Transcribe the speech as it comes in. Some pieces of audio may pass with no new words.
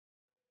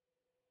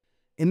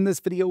In this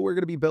video, we're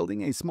going to be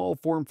building a small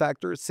form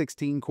factor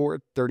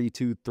 16-core,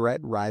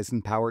 32-thread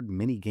Ryzen-powered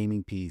mini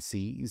gaming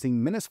PC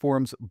using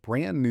Minisforum's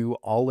brand new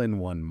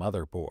all-in-one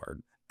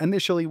motherboard.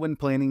 Initially, when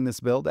planning this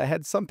build, I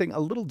had something a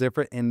little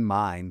different in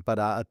mind, but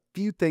a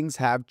few things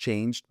have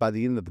changed by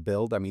the end of the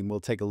build. We'll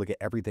take a look at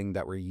everything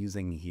that we're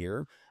using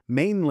here,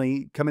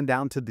 mainly coming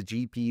down to the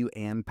GPU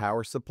and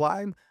power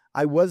supply.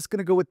 I was going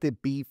to go with the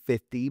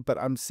B50, but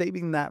I'm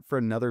saving that for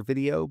another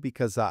video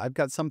because I've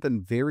got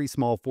something very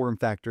small form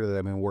factor that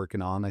I've been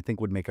working on I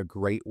think would make a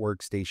great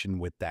workstation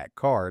with that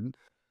card.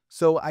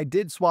 So I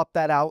did swap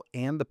that out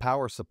and the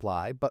power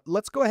supply, but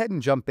let's go ahead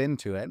and jump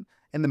into it.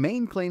 And the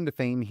main claim to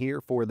fame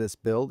here for this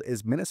build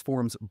is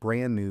Minisforum's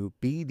brand new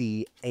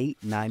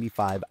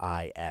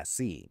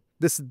BD895iSE.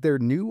 This is their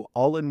new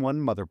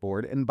all-in-one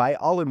motherboard, and by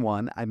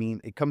all-in-one, I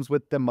mean it comes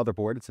with the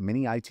motherboard. It's a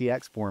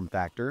Mini-ITX form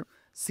factor,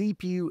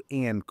 CPU,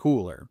 and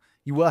cooler.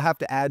 You will have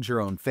to add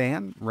your own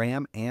fan,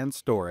 RAM, and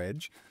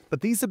storage,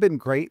 but these have been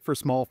great for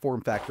small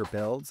form factor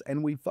builds,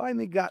 and we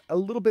finally got a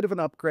little bit of an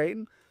upgrade,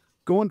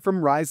 going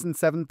from Ryzen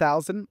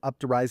 7000 up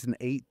to Ryzen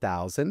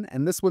 8000,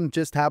 and this one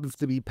just happens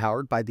to be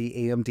powered by the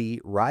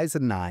AMD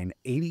Ryzen 9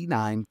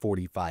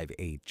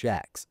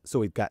 8945HX. So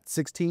we've got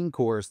 16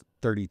 cores,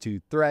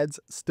 32 threads,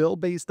 still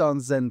based on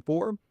Zen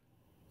 4,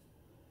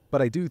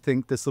 but I do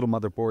think this little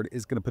motherboard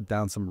is going to put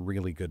down some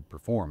really good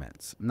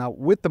performance. Now,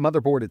 with the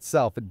motherboard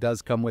itself, it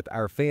does come with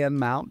our fan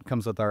mount,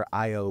 comes with our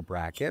I/O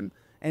bracket.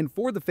 And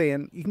for the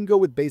fan, you can go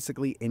with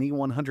basically any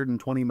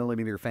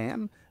 120mm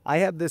fan. I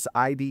have this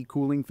ID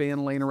cooling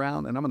fan laying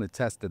around, and I'm going to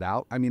test it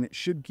out. It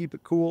should keep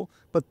it cool,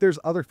 but there's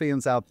other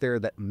fans out there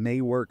that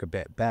may work a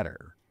bit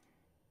better.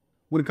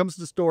 When it comes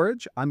to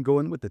storage, I'm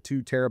going with the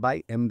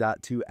 2TB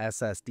M.2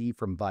 SSD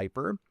from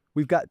Viper.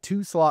 We've got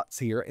 2 slots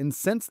here, and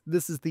since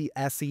this is the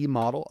SE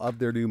model of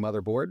their new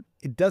motherboard,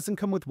 it doesn't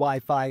come with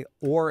Wi-Fi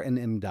or an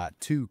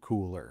M.2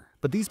 cooler.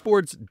 But these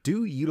boards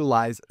do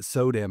utilize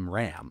SO-DIMM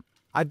RAM.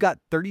 I've got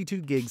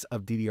 32 gigs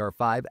of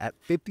DDR5 at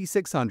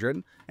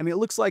 5600, and it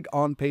looks like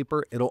on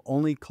paper it'll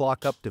only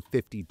clock up to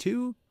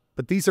 52,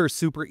 but these are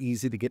super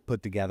easy to get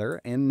put together.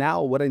 And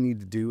now what I need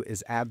to do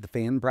is add the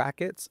fan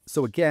brackets.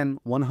 So again,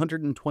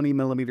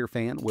 120mm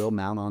fan will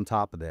mount on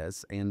top of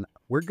this, and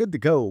we're good to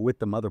go with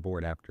the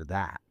motherboard after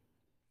that.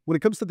 When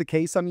it comes to the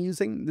case I'm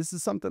using, this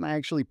is something I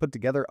actually put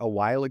together a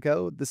while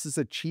ago. This is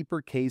a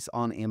cheaper case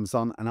on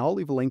Amazon, and I'll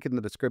leave a link in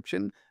the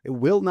description. It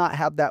will not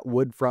have that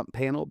wood front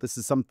panel. This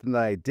is something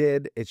that I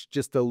did. It's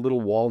just a little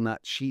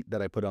walnut sheet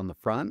that I put on the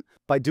front.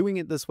 By doing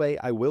it this way,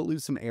 I will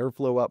lose some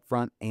airflow up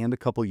front and a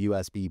couple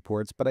USB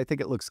ports, but I think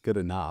it looks good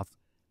enough.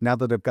 Now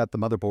that I've got the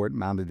motherboard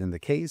mounted in the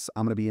case,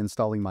 I'm going to be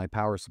installing my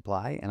power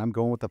supply, and I'm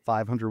going with a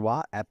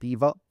 500-watt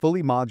APEVA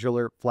fully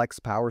modular flex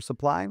power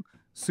supply.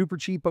 Super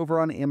cheap over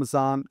on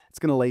Amazon. It's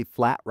going to lay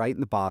flat right in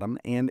the bottom,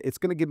 and it's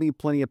going to give me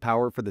plenty of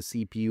power for the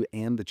CPU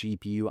and the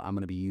GPU I'm going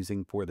to be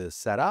using for this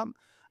setup.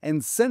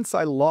 And since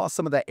I lost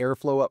some of that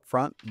airflow up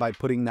front by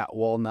putting that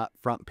walnut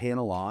front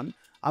panel on,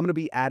 I'm going to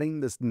be adding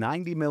this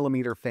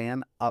 90mm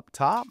fan up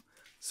top.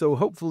 So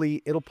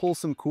hopefully it'll pull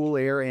some cool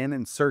air in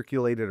and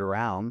circulate it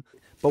around.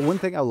 But one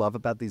thing I love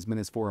about these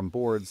Minisforum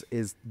boards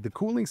is the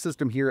cooling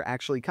system here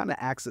actually kind of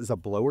acts as a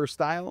blower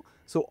style.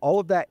 So all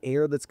of that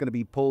air that's going to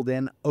be pulled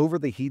in over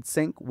the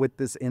heatsink with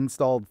this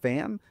installed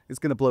fan is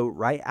going to blow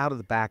right out of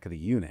the back of the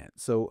unit.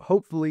 So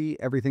hopefully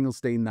everything will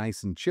stay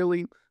nice and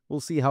chilly.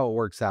 We'll see how it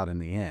works out in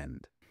the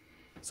end.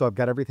 So I've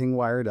got everything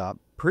wired up,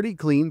 pretty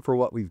clean for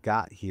what we've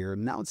got here.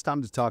 Now it's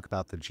time to talk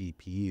about the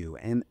GPU.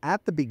 And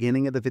at the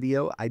beginning of the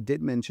video, I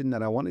did mention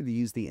that I wanted to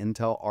use the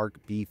Intel Arc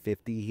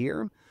B50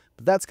 here.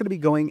 But that's going to be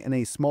going in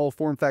a small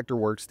form factor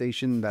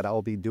workstation that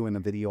I'll be doing a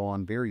video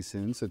on very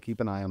soon, so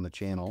keep an eye on the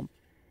channel.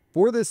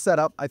 For this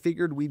setup, I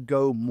figured we'd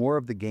go more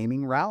of the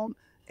gaming route,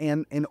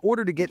 and in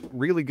order to get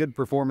really good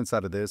performance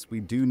out of this, we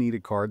do need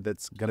a card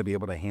that's going to be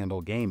able to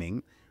handle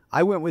gaming.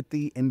 I went with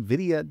the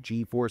NVIDIA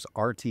GeForce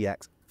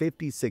RTX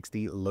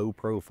 5060 low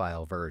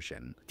profile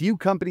version. Few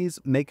companies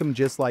make them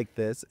just like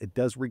this. It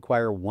does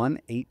require one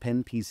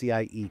 8-pin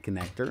PCIe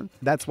connector.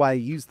 That's why I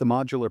use the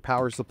modular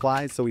power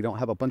supply so we don't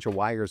have a bunch of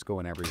wires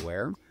going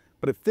everywhere.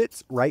 But it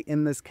fits right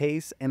in this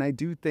case, and I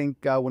do think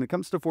when it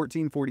comes to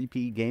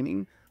 1440p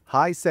gaming,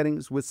 high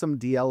settings with some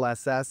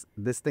DLSS,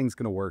 this thing's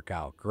going to work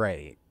out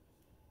great.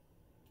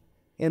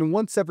 And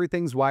once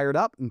everything's wired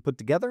up and put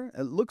together,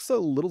 it looks a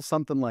little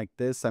something like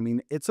this.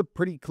 It's a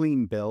pretty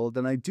clean build,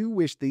 and I do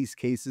wish these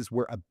cases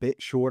were a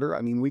bit shorter.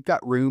 We've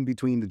got room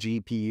between the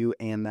GPU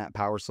and that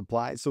power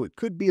supply, so it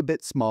could be a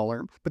bit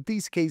smaller, but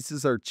these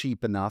cases are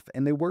cheap enough,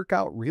 and they work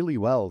out really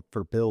well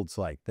for builds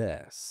like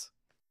this.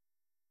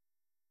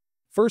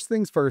 First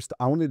things first,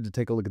 I wanted to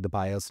take a look at the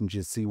BIOS and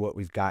just see what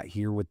we've got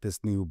here with this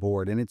new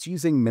board, and it's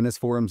using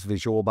Minisforum's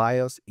Visual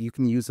BIOS. You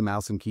can use a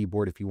mouse and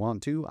keyboard if you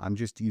want to. I'm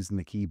just using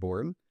the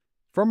keyboard.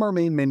 From our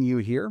main menu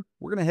here,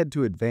 we're going to head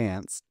to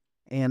Advanced,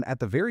 and at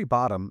the very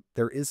bottom,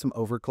 there is some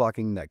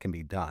overclocking that can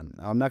be done.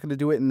 Now, I'm not going to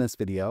do it in this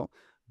video.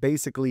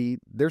 Basically,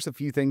 there's a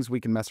few things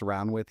we can mess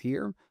around with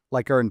here,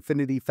 like our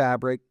Infinity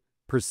Fabric,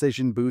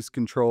 precision boost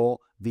control,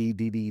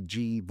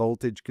 VDDG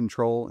voltage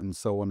control, and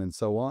so on and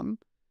so on.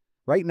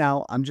 Right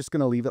now, I'm just going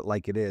to leave it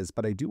like it is,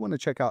 but I do want to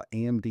check out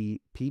AMD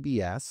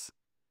PBS.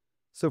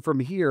 So from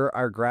here,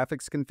 our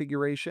graphics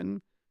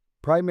configuration,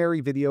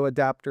 primary video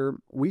adapter,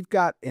 we've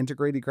got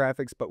integrated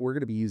graphics, but we're going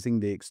to be using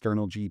the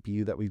external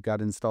GPU that we've got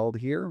installed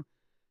here.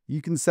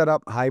 You can set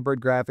up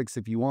hybrid graphics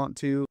if you want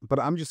to, but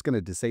I'm just going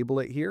to disable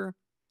it here.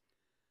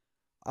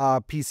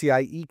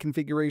 PCIe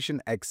configuration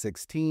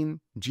X16,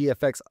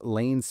 GFX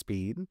lane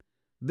speed.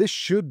 This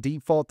should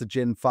default to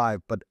Gen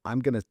 5, but I'm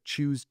going to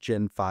choose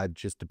Gen 5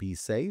 just to be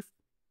safe.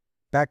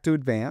 Back to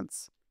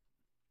advanced.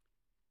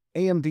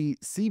 AMD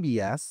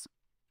CBS,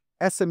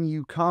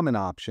 SMU common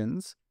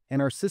options,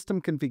 and our system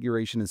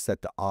configuration is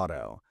set to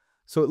auto.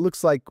 So it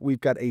looks like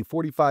we've got a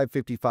 45,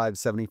 55,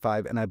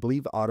 75, and I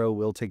believe auto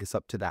will take us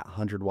up to that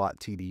 100-watt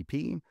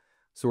TDP.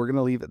 So we're going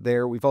to leave it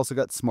there. We've also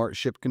got smart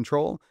shift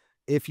control.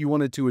 If you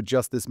wanted to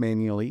adjust this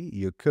manually,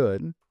 you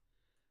could.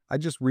 I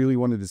just really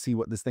wanted to see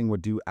what this thing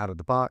would do out of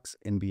the box.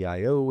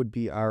 NVIO would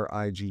be our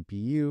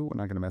iGPU. We're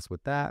not going to mess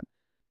with that.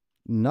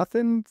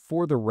 Nothing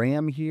for the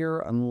RAM here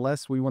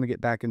unless we want to get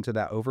back into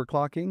that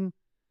overclocking.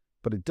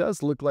 But it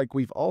does look like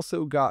we've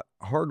also got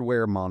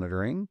hardware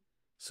monitoring.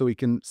 So we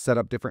can set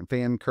up different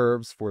fan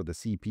curves for the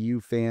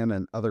CPU fan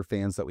and other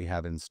fans that we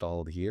have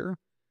installed here.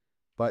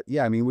 But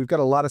yeah, I mean, we've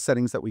got a lot of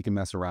settings that we can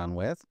mess around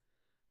with.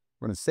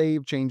 We're going to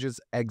save, changes,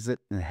 exit,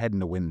 and head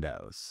into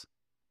Windows.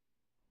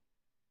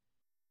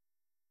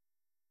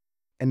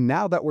 And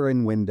now that we're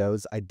in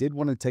Windows, I did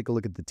want to take a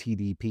look at the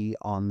TDP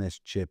on this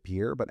chip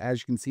here. But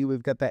as you can see,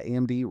 we've got that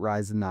AMD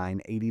Ryzen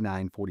 9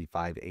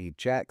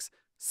 8945HX,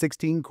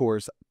 16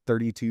 cores,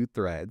 32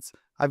 threads.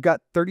 I've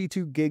got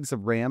 32 gigs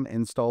of RAM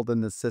installed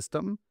in the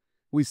system.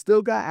 We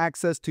still got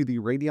access to the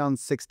Radeon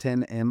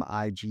 610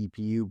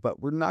 iGPU,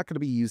 but we're not going to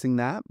be using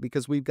that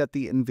because we've got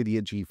the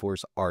NVIDIA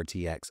GeForce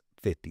RTX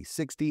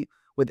 5060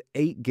 with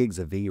 8 gigs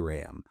of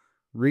VRAM.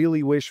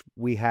 Really wish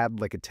we had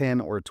like a 10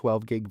 or a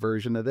 12 gig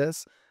version of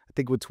this. I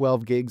think with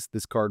 12 gigs,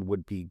 this card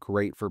would be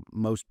great for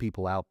most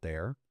people out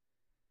there.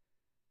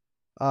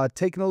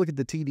 Taking a look at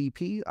the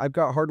TDP, I've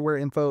got hardware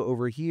info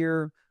over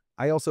here.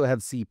 I also have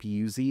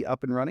CPU-Z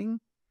up and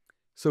running.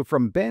 So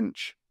from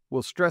bench,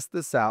 we'll stress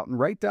this out, and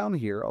right down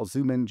here, I'll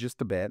zoom in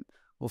just a bit.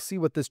 We'll see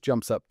what this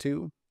jumps up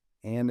to,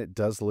 and it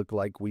does look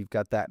like we've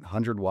got that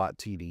 100-watt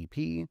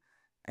TDP,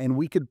 and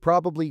we could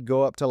probably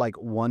go up to like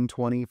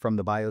 120 from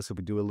the BIOS if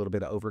we do a little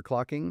bit of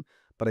overclocking,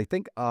 but I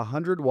think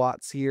 100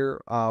 watts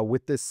here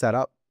with this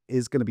setup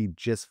is going to be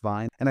just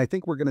fine, and I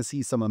think we're going to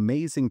see some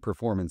amazing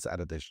performance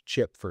out of this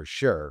chip for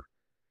sure.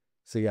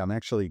 So yeah, I'm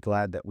actually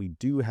glad that we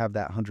do have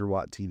that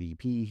 100-watt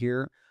TDP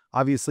here.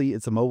 Obviously,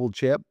 it's a mobile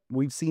chip.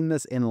 We've seen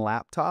this in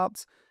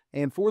laptops.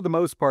 And for the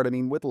most part, I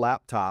mean, with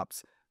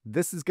laptops,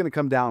 this is going to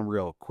come down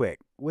real quick.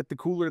 With the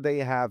cooler they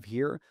have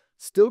here,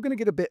 still going to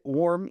get a bit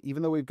warm,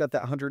 even though we've got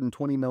that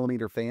 120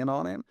 millimeter fan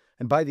on it.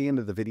 And by the end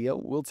of the video,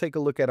 we'll take a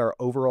look at our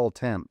overall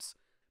temps.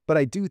 But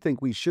I do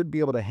think we should be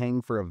able to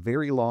hang for a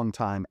very long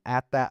time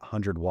at that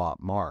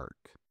 100-watt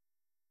mark.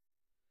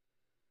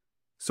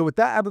 So with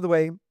that out of the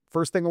way,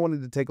 first thing I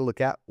wanted to take a look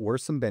at were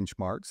some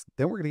benchmarks.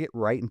 Then we're going to get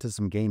right into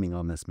some gaming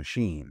on this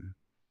machine.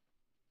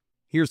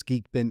 Here's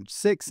Geekbench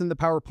 6, and the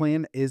power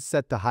plan is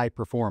set to high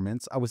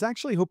performance. I was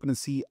actually hoping to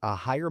see a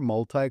higher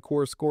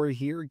multi-core score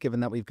here, given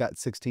that we've got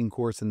 16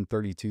 cores and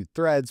 32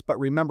 threads, but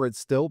remember, it's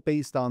still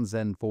based on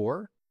Zen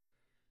 4.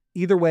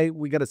 Either way,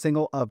 we got a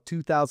single of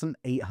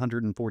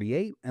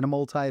 2,848 and a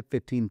multi of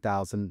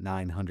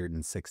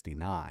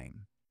 15,969.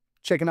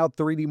 Checking out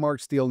 3D Mark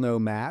Steel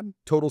Nomad,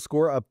 total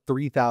score of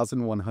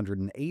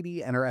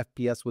 3,180, and our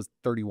FPS was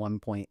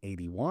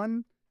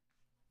 31.81.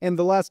 And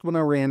the last one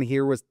I ran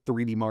here was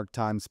 3D Mark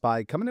Time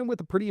Spy, coming in with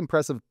a pretty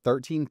impressive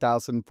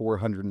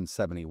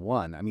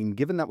 13,471. I mean,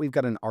 given that we've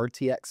got an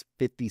RTX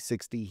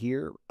 5060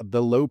 here,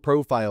 the low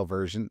profile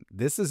version,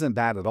 this isn't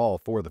bad at all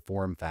for the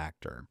form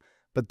factor.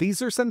 But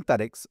these are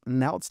synthetics.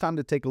 Now it's time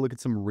to take a look at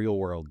some real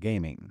world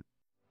gaming.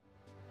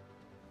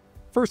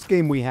 First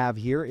game we have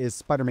here is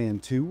Spider-Man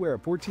 2. We're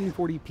at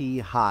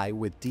 1440p high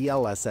with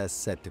DLSS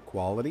set to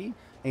quality.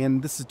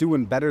 And this is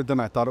doing better than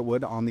I thought it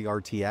would on the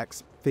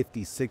RTX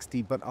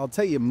 5060, but I'll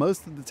tell you,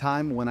 most of the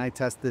time when I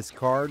test this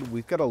card,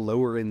 we've got a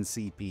lower end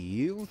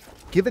CPU.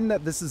 Given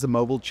that this is a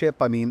mobile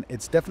chip, I mean,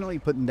 it's definitely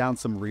putting down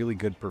some really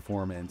good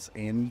performance,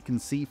 and you can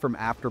see from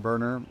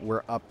Afterburner,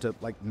 we're up to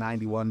like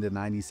 91 to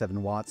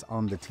 97 watts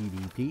on the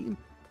TDP,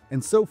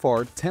 and so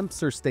far,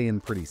 temps are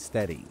staying pretty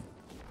steady.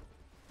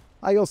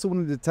 I also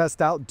wanted to test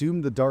out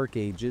Doom the Dark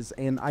Ages,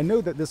 and I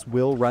know that this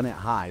will run at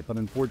high, but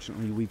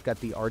unfortunately we've got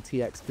the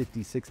RTX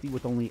 5060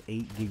 with only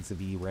 8 gigs of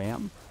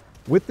VRAM.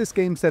 With this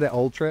game set at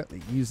Ultra,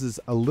 it uses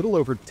a little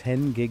over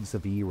 10 gigs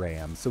of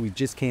VRAM, so we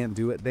just can't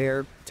do it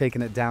there.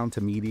 Taking it down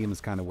to medium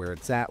is kind of where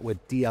it's at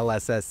with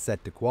DLSS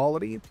set to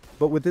quality,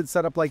 but with it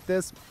set up like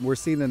this, we're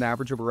seeing an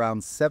average of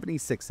around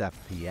 76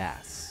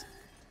 FPS.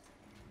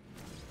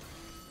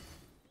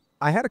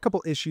 I had a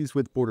couple issues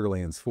with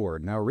Borderlands 4.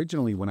 Now,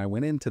 originally, when I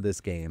went into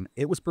this game,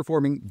 it was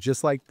performing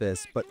just like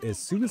this, but as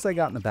soon as I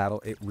got in the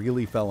battle, it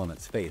really fell on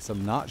its face.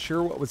 I'm not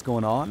sure what was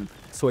going on,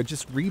 so I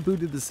just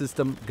rebooted the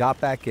system,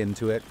 got back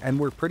into it, and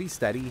we're pretty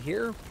steady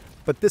here.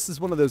 But this is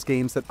one of those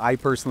games that I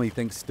personally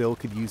think still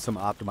could use some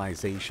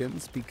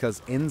optimizations,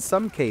 because in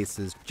some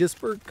cases, just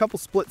for a couple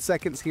split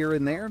seconds here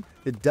and there,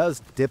 it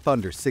does dip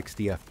under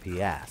 60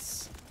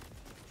 FPS.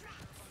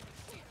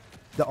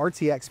 The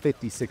RTX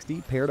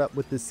 5060 paired up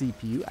with the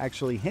CPU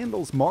actually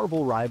handles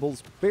Marvel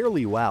Rivals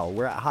fairly well.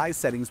 We're at high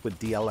settings with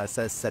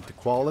DLSS set to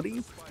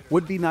quality.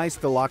 Would be nice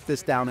to lock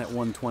this down at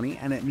 120,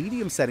 and at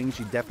medium settings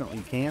you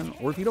definitely can,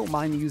 or if you don't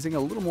mind using a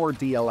little more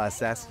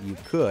DLSS, you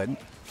could.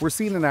 We're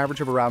seeing an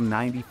average of around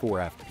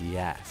 94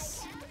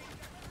 FPS.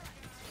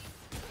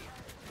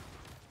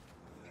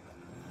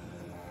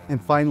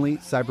 And finally,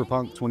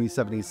 Cyberpunk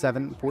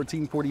 2077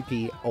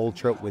 1440p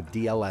Ultra with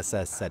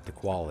DLSS set to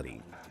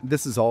quality.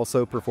 This is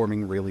also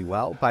performing really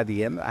well. By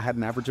the end, I had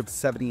an average of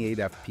 78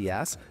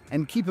 FPS.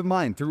 And keep in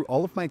mind, through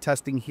all of my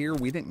testing here,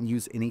 we didn't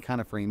use any kind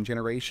of frame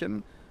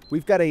generation.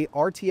 We've got a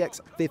RTX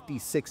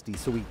 5060,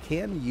 so we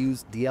can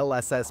use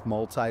DLSS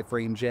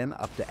multi-frame gen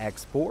up to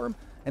X4,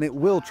 and it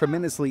will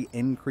tremendously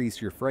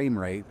increase your frame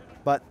rate,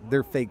 but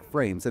they're fake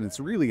frames, and it's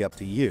really up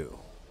to you.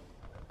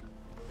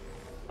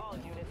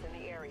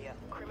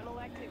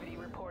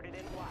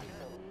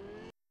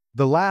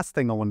 The last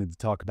thing I wanted to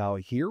talk about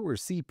here were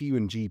CPU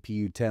and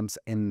GPU temps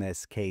in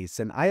this case,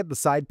 and I have the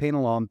side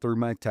panel on through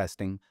my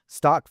testing,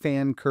 stock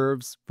fan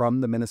curves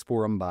from the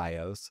Minisforum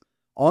BIOS.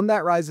 On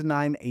that Ryzen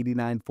 9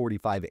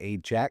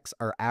 8945HX,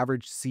 our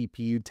average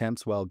CPU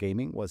temps while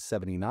gaming was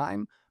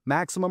 79,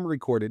 maximum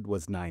recorded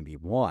was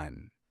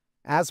 91.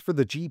 As for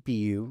the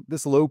GPU,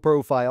 this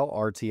low-profile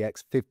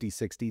RTX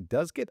 5060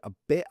 does get a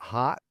bit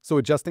hot, so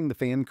adjusting the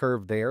fan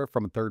curve there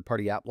from a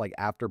third-party app like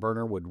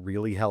Afterburner would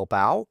really help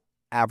out.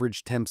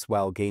 Average temps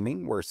while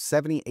gaming were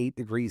 78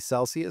 degrees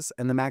Celsius,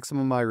 and the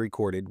maximum I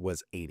recorded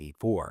was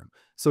 84.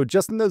 So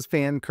adjusting those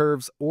fan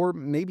curves, or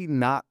maybe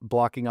not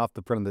blocking off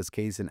the front of this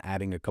case and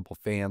adding a couple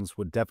fans,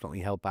 would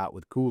definitely help out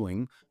with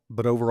cooling.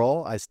 But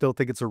overall, I still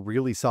think it's a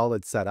really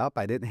solid setup.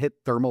 I didn't hit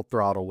thermal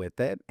throttle with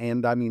it,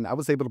 and I mean, I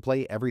was able to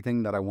play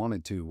everything that I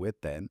wanted to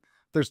with it.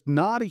 There's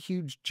not a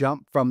huge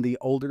jump from the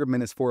older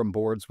Minisforum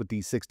boards with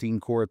the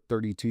 16-core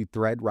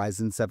 32-thread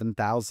Ryzen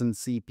 7000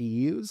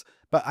 CPUs,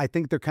 but I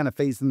think they're kind of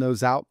phasing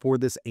those out for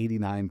this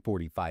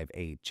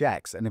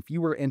 8945HX. And if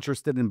you were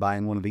interested in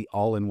buying one of the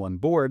all-in-one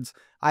boards,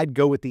 I'd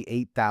go with the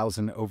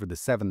 8000 over the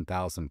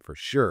 7000 for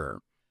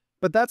sure.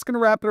 But that's going to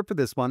wrap it up for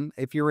this one.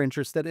 If you're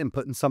interested in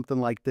putting something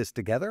like this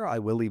together, I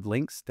will leave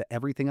links to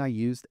everything I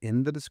used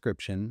in the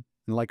description.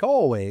 And like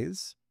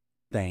always,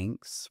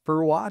 thanks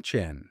for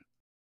watching.